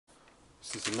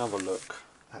This is another look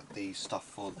at the stuff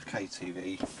for the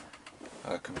KTV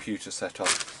computer setup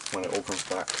when it all comes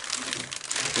back.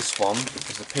 This one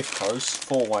is a Pifco's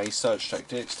 4-way surge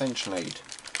protected extension lead.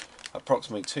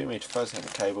 Approximately 2m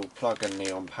 30cm cable, plug and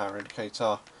neon power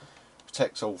indicator.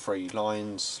 Protects all three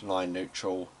lines, line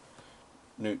neutral,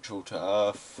 neutral to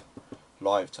earth,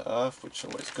 live to earth, which is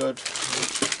always good.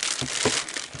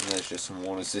 And there's just some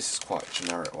warnings. This is quite a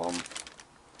generic one.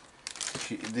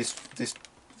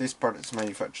 This product is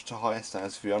manufactured to higher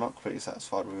standards. If you are not completely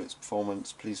satisfied with its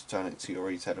performance, please return it to your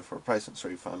retailer for a replacement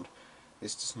refund.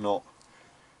 This does not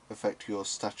affect your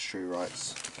statutory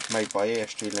rights. Made by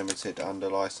ESG Limited under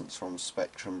licence from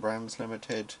Spectrum Brands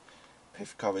Limited.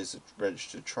 Pifco is a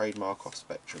registered trademark of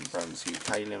Spectrum Brands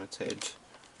UK Limited.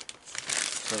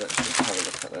 So let's just have a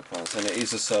look at their price. And it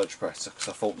is a surge pressor, because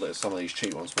I thought that some of these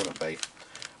cheap ones wouldn't be.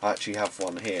 I actually have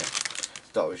one here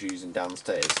that I was using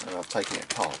downstairs, and I've taken it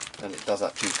apart, and it does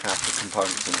actually have the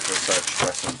components in for a surge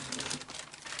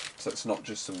pressor. So it's not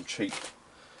just some cheap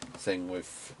thing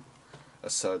with a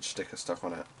surge sticker stuck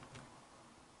on it.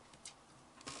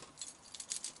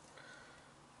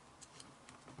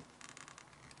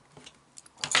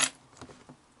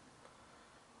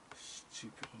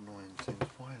 Stupid annoying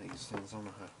things. Why are these things on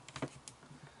her?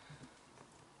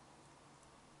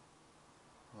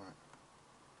 Right.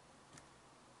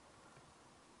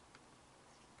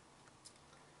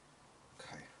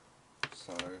 Okay.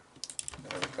 So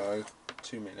there we go.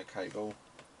 2mm cable.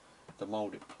 The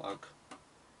moulded plug.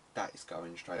 That is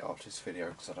going straight after this video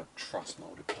because I don't trust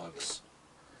moulded plugs.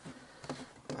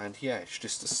 And yeah, it's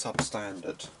just a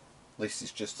substandard. This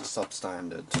is just a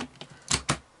substandard.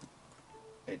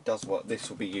 It does what this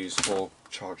will be used for,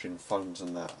 charging phones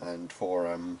and that, and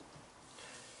for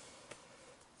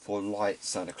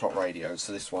lights and a clock radio.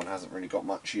 So this one hasn't really got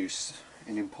much use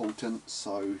in importance.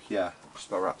 So yeah, just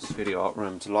about wraps this video up.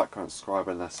 Remember to like, comment, subscribe,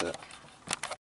 and that's it.